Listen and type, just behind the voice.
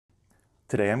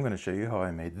Today I'm going to show you how I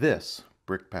made this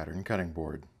brick pattern cutting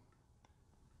board.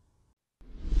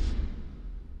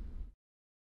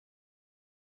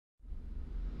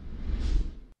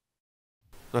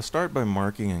 I start by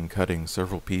marking and cutting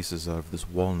several pieces of this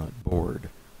walnut board.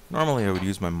 Normally I would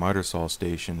use my miter saw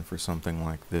station for something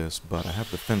like this, but I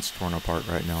have the fence torn apart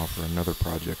right now for another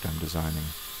project I'm designing.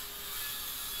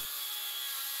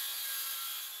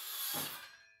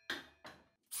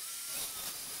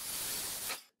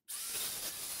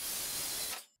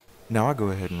 Now I go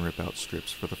ahead and rip out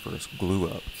strips for the first glue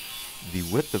up. The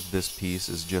width of this piece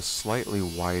is just slightly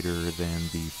wider than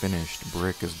the finished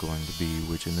brick is going to be,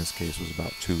 which in this case was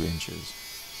about 2 inches.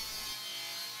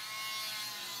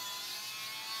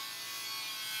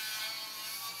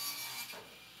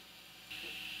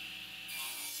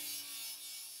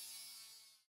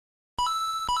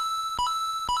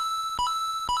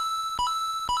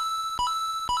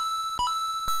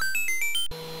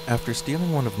 After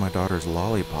stealing one of my daughter's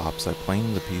lollipops, I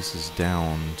planed the pieces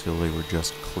down until they were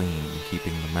just clean,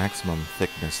 keeping the maximum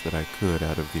thickness that I could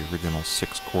out of the original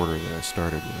 6/4 that I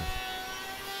started with.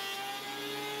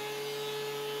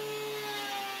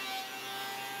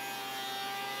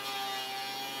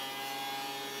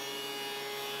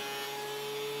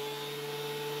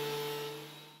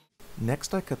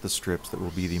 Next I cut the strips that will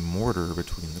be the mortar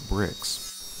between the bricks.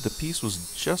 The piece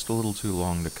was just a little too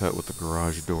long to cut with the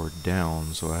garage door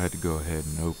down, so I had to go ahead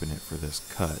and open it for this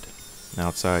cut.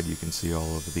 Outside you can see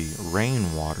all of the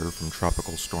rainwater from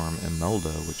Tropical Storm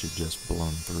Imelda, which had just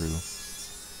blown through.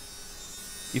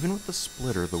 Even with the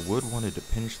splitter, the wood wanted to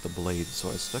pinch the blade,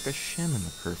 so I stuck a shim in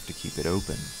the kerf to keep it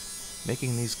open.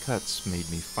 Making these cuts made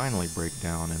me finally break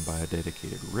down and buy a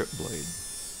dedicated rip blade.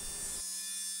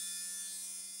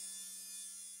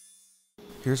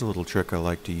 Here's a little trick I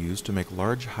like to use to make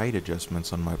large height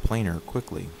adjustments on my planer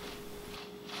quickly.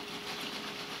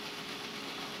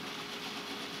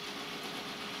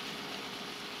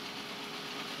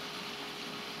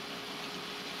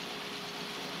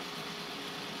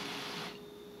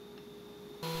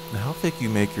 Now, how thick you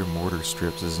make your mortar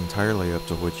strips is entirely up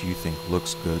to what you think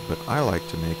looks good, but I like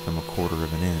to make them 1/4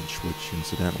 of an inch, which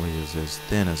incidentally is as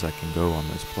thin as I can go on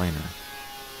this planer.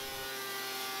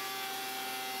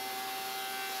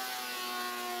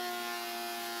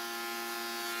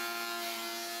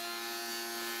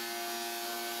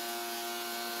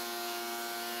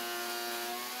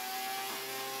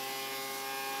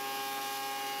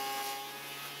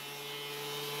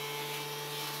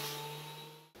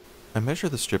 I measure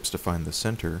the strips to find the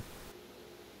center,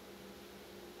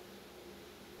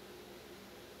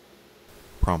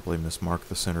 promptly mismark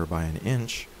the center by 1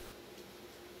 inch,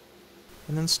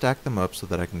 and then stack them up so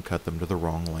that I can cut them to the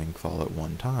wrong length all at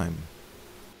one time.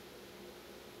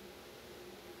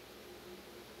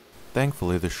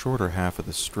 Thankfully, the shorter half of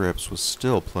the strips was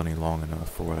still plenty long enough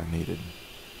for what I needed.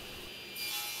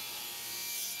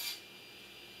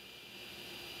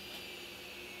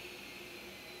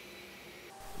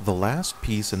 The last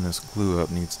piece in this glue-up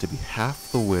needs to be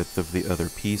half the width of the other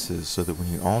pieces so that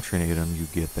when you alternate them you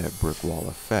get that brick wall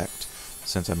effect.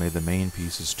 Since I made the main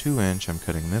pieces 2 inch, I'm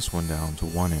cutting this one down to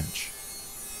 1 inch.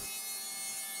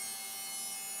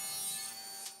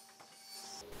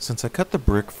 Since I cut the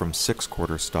brick from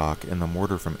 6/4 stock and the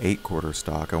mortar from 8/4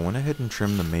 stock, I went ahead and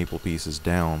trimmed the maple pieces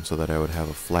down so that I would have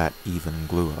a flat, even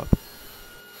glue-up.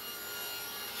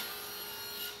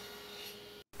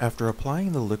 After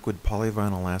applying the liquid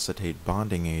polyvinyl acetate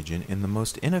bonding agent in the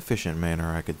most inefficient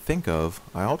manner I could think of,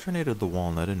 I alternated the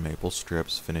walnut and maple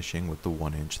strips, finishing with the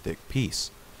 1 inch thick piece.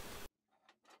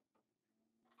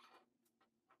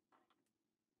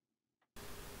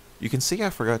 You can see I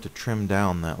forgot to trim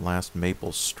down that last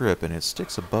maple strip and it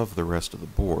sticks above the rest of the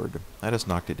board. I just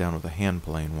knocked it down with a hand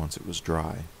plane once it was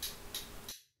dry.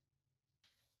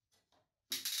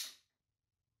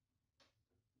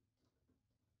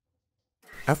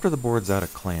 After the board's out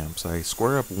of clamps, I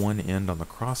square up one end on the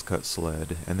crosscut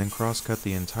sled and then crosscut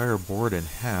the entire board in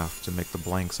half to make the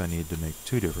blanks I need to make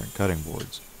 2 different cutting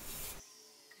boards.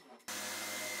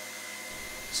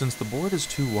 Since the board is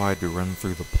too wide to run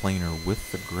through the planer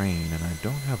with the grain and I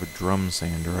don't have a drum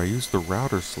sander, I use the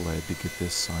router sled to get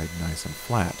this side nice and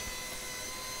flat.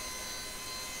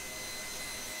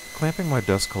 Clamping my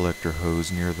dust collector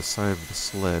hose near the side of the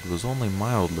sled was only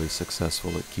mildly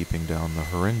successful at keeping down the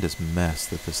horrendous mess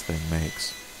that this thing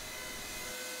makes.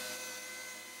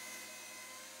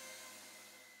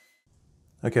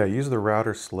 Okay, I used the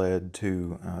router sled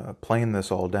to plane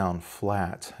this all down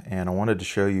flat, and I wanted to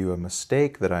show you a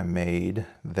mistake that I made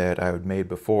that I had made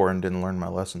before and didn't learn my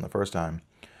lesson the first time.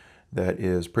 That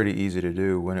is pretty easy to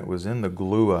do. When it was in the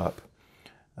glue up,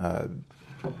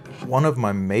 One of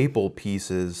my maple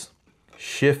pieces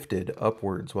shifted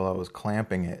upwards while I was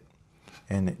clamping it,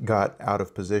 and it got out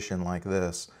of position like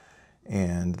this.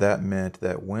 And that meant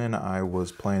that when I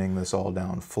was planing this all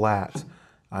down flat,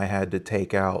 I had to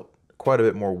take out quite a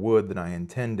bit more wood than I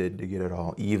intended to get it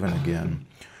all even again.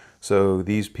 So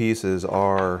these pieces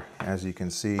are, as you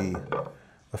can see,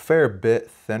 a fair bit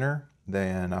thinner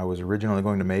than I was originally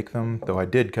going to make them, though I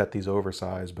did cut these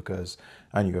oversized because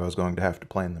I knew I was going to have to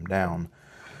plane them down.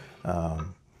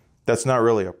 That's not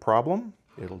really a problem.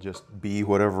 It'll just be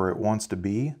whatever it wants to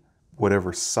be.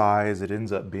 Whatever size it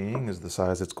ends up being is the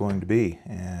size it's going to be,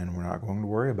 and we're not going to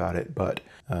worry about it. But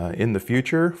in the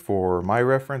future, for my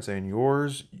reference and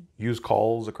yours, use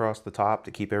cawls across the top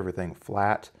to keep everything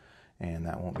flat, and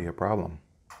that won't be a problem.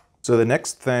 So the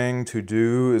next thing to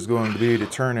do is going to be to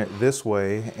turn it this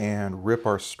way and rip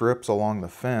our strips along the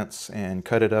fence and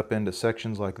cut it up into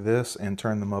sections like this and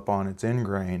turn them up on its end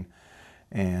grain,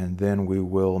 and then we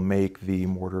will make the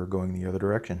mortar going the other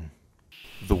direction.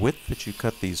 The width that you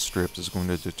cut these strips is going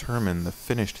to determine the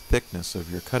finished thickness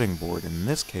of your cutting board. In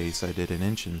this case, I did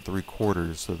 1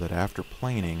 3/4 so that after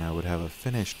planing I would have a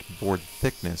finished board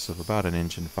thickness of about 1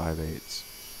 5/8.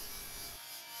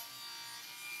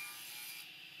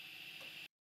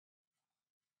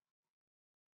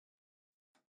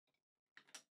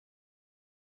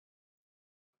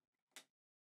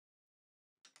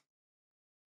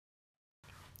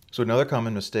 So another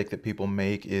common mistake that people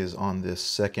make is on this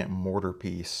second mortar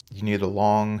piece. You need a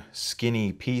long,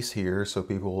 skinny piece here, so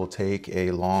people will take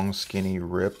a long, skinny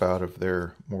rip out of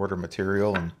their mortar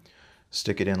material and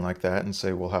stick it in like that and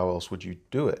say, well, how else would you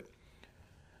do it?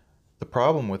 The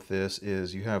problem with this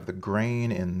is you have the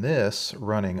grain in this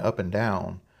running up and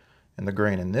down, and the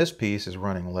grain in this piece is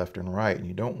running left and right, and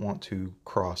you don't want to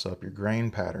cross up your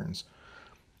grain patterns.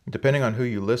 Depending on who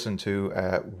you listen to,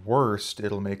 at worst,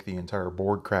 it'll make the entire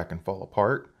board crack and fall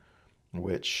apart,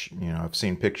 which, I've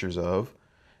seen pictures of.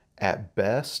 At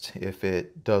best, if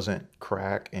it doesn't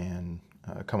crack and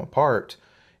come apart,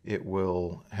 it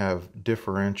will have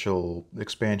differential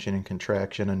expansion and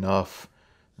contraction enough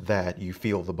that you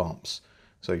feel the bumps.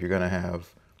 So you're going to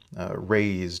have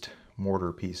raised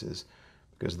mortar pieces,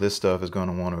 because this stuff is going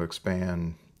to want to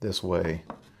expand this way,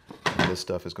 and this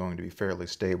stuff is going to be fairly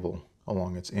stable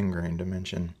along its end grain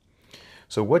dimension.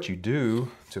 So what you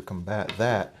do to combat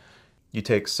that, you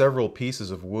take several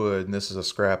pieces of wood, and this is a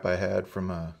scrap I had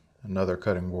from another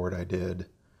cutting board I did,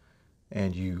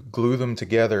 and you glue them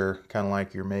together kind of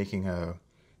like you're making a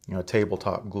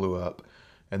tabletop glue up,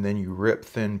 and then you rip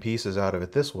thin pieces out of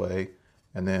it this way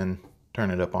and then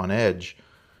turn it up on edge.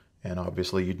 And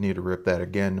obviously you'd need to rip that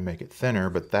again to make it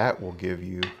thinner, but that will give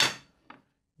you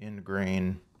end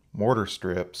grain mortar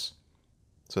strips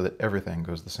so that everything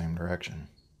goes the same direction.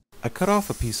 I cut off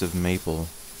a piece of maple,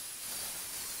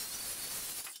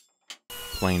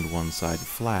 planed one side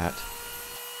flat,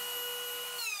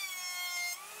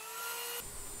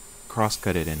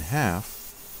 cross-cut it in half,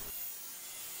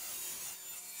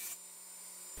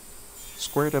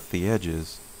 squared up the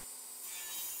edges,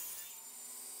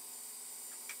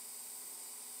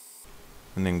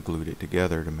 and then glued it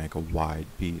together to make a wide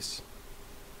piece.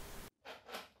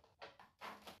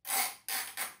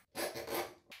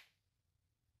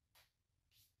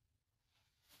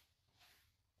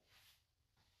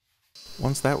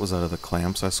 Once that was out of the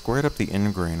clamps, I squared up the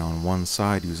end grain on one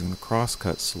side using the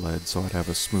crosscut sled so I'd have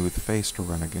a smooth face to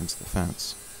run against the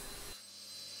fence.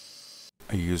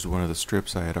 I used one of the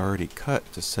strips I had already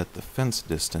cut to set the fence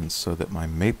distance so that my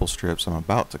maple strips I'm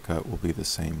about to cut will be the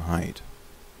same height.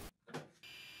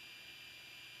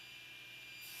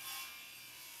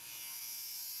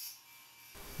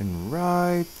 And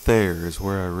right there is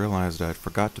where I realized I'd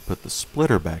forgot to put the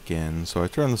splitter back in, so I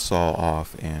turned the saw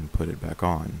off and put it back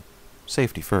on.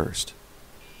 Safety first.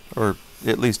 Or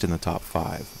at least in the top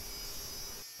 5.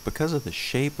 Because of the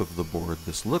shape of the board,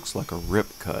 this looks like a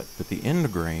rip cut, but the end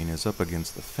grain is up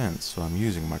against the fence, so I'm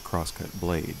using my crosscut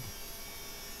blade.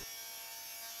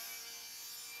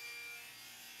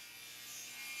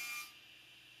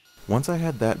 Once I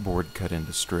had that board cut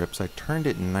into strips, I turned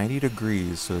it 90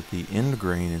 degrees so that the end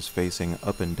grain is facing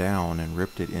up and down and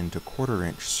ripped it into 1/4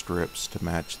 inch strips to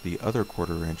match the other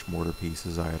 1/4 inch mortar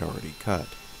pieces I had already cut.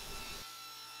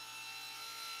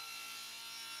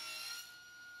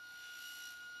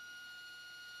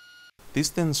 These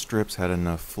thin strips had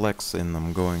enough flex in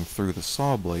them going through the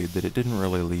saw blade that it didn't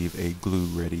really leave a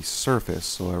glue-ready surface,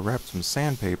 so I wrapped some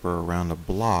sandpaper around a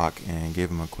block and gave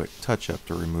them a quick touch-up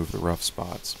to remove the rough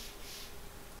spots.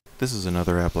 This is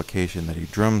another application that a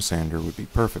drum sander would be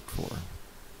perfect for.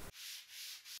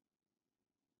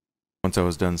 Once I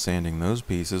was done sanding those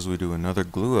pieces, we do another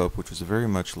glue up, which is very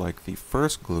much like the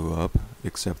first glue up,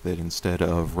 except that instead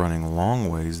of running long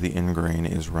ways, the end grain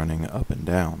is running up and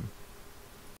down.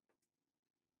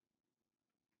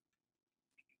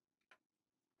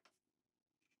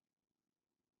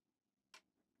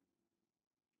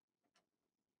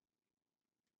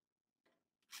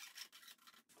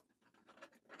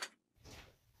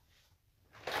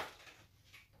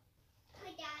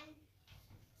 Hi, Dad.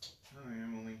 Hi,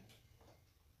 Emily.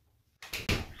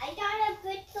 I got a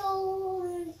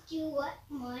pretzel. Do you want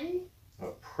one? A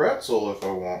pretzel if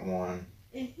I want one.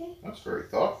 Mm-hmm. That's very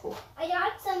thoughtful. I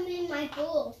got some in my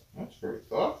bowl. That's very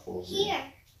thoughtful. Here.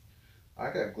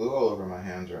 I got glue all over my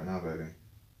hands right now, baby.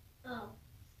 Oh.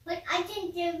 But I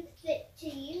can give it to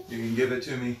you. You can give it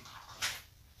to me.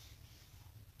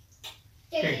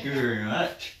 There Thank you go. very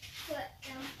much.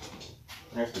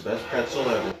 That's the best pretzel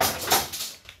ever.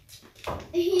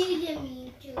 You give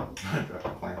me too. I dropped a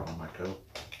clamp on my toe.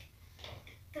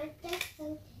 But that's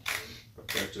okay. But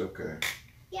that's okay.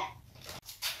 Yeah.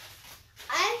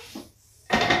 I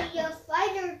see a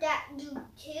spider that you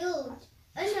killed.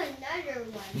 And another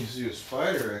one. You see a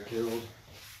spider I killed?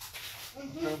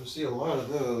 Mm-hmm. I see a lot of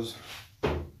those.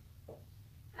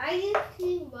 I just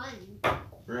see one.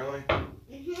 Really?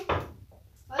 Mm-hmm.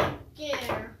 Right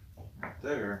there. Right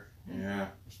there? Yeah.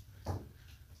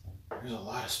 There's a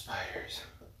lot of spiders.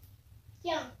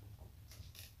 Yeah.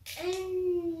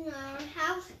 And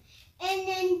house, and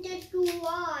then the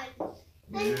garage.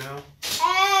 And Yeah.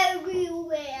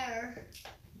 everywhere.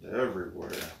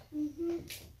 Everywhere. Mm-hmm.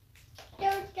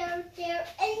 There,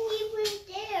 and even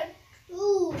there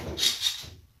too.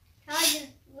 That is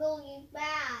really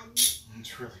bad.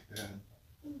 It's really bad.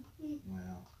 Mm-hmm.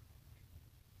 Well,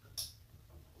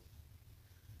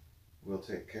 we'll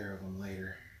take care of them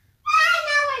later. Ah,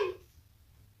 another one.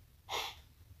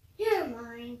 Never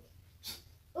mind.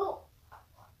 Oh,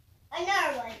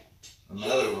 another one.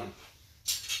 Another one.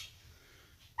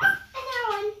 Another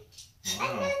one.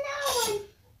 Wow. And another one.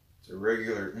 It's a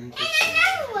regular And infestation.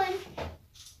 another one. And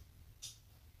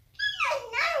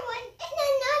another one. And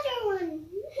another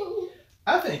one.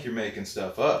 I think you're making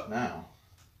stuff up now.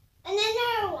 And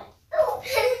another one. Oh.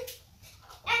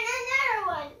 And another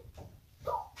one.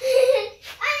 Oh. And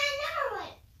another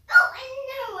one. Oh, and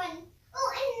another one. Oh,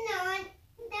 and another one.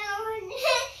 Another one.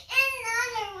 And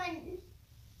another one.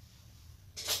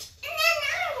 And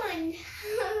another one.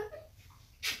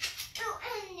 Oh,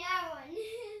 and another one.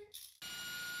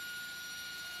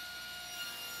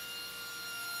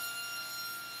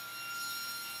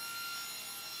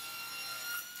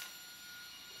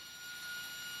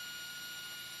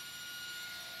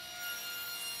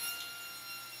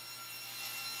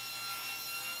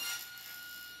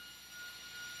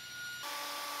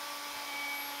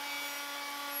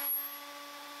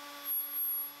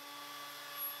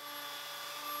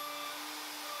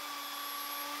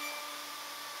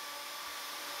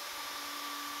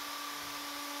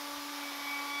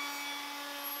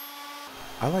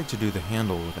 I like to do the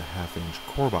handle with a 1/2-inch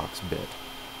core box bit.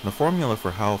 The formula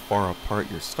for how far apart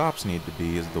your stops need to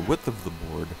be is the width of the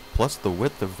board plus the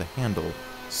width of the handle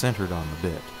centered on the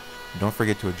bit. Don't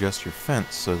forget to adjust your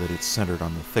fence so that it's centered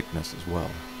on the thickness as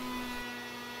well.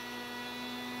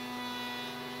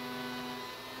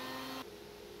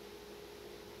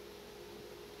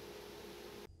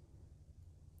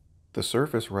 The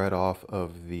surface right off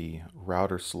of the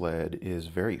router sled is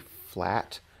very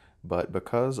flat, but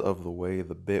because of the way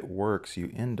the bit works,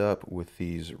 you end up with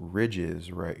these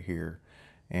ridges right here.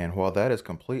 And while that is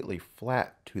completely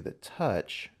flat to the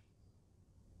touch,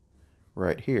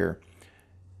 right here,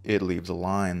 it leaves a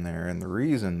line there. And the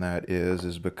reason that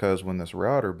is because when this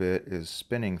router bit is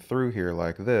spinning through here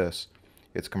like this,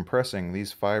 it's compressing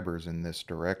these fibers in this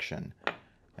direction.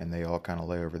 And they all kind of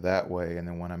lay over that way, and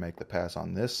then when I make the pass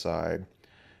on this side,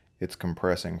 it's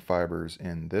compressing fibers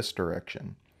in this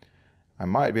direction. I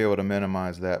might be able to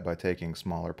minimize that by taking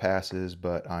smaller passes,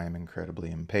 but I am incredibly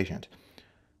impatient.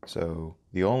 So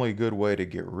the only good way to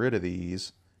get rid of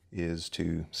these is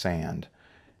to sand.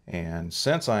 And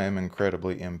since I am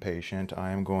incredibly impatient,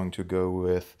 I am going to go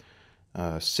with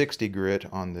 60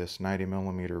 grit on this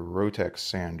 90mm Rotex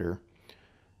sander.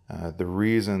 The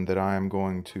reason that I am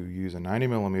going to use a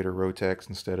 90mm Rotex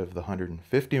instead of the 150mm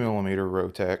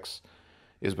Rotex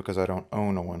is because I don't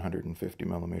own a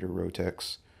 150mm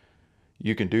Rotex.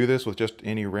 You can do this with just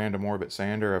any random orbit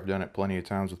sander. I've done it plenty of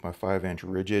times with my 5-inch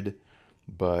rigid,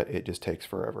 but it just takes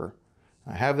forever.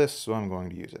 I have this, so I'm going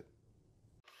to use it.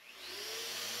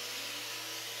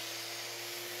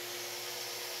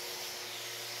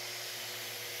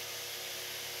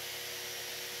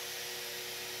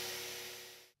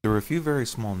 The a few very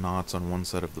small knots on one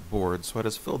side of the board, so I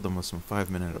just filled them with some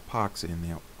 5-minute epoxy and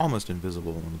they were almost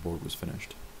invisible when the board was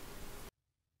finished.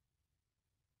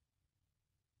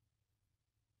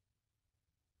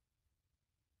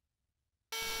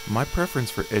 My preference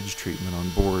for edge treatment on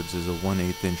boards is a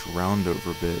 1/8 inch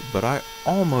roundover bit, but I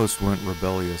almost went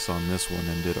rebellious on this one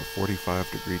and did a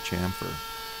 45-degree chamfer.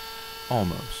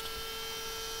 Almost.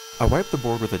 I wiped the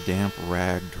board with a damp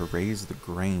rag to raise the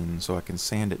grain so I can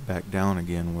sand it back down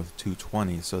again with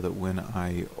 220 so that when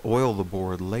I oil the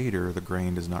board later the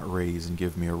grain does not raise and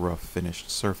give me a rough finished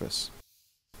surface.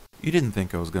 You didn't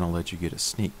think I was going to let you get a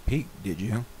sneak peek, did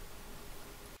you?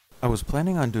 I was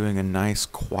planning on doing a nice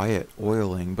quiet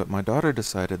oiling, but my daughter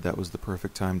decided that was the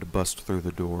perfect time to bust through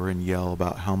the door and yell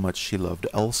about how much she loved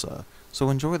Elsa, so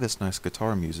enjoy this nice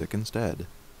guitar music instead.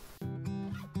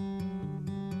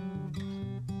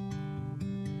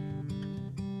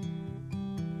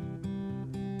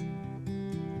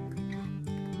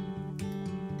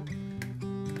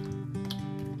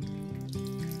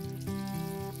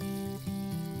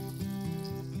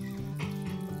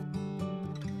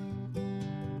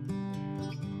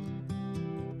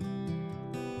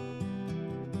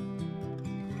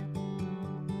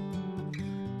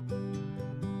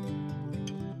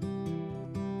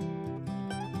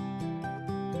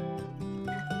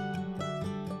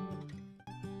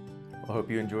 I hope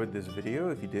you enjoyed this video.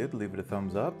 If you did, leave it a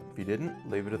thumbs up. If you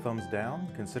didn't, leave it a thumbs down.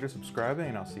 Consider subscribing,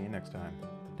 and I'll see you next time.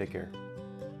 Take care.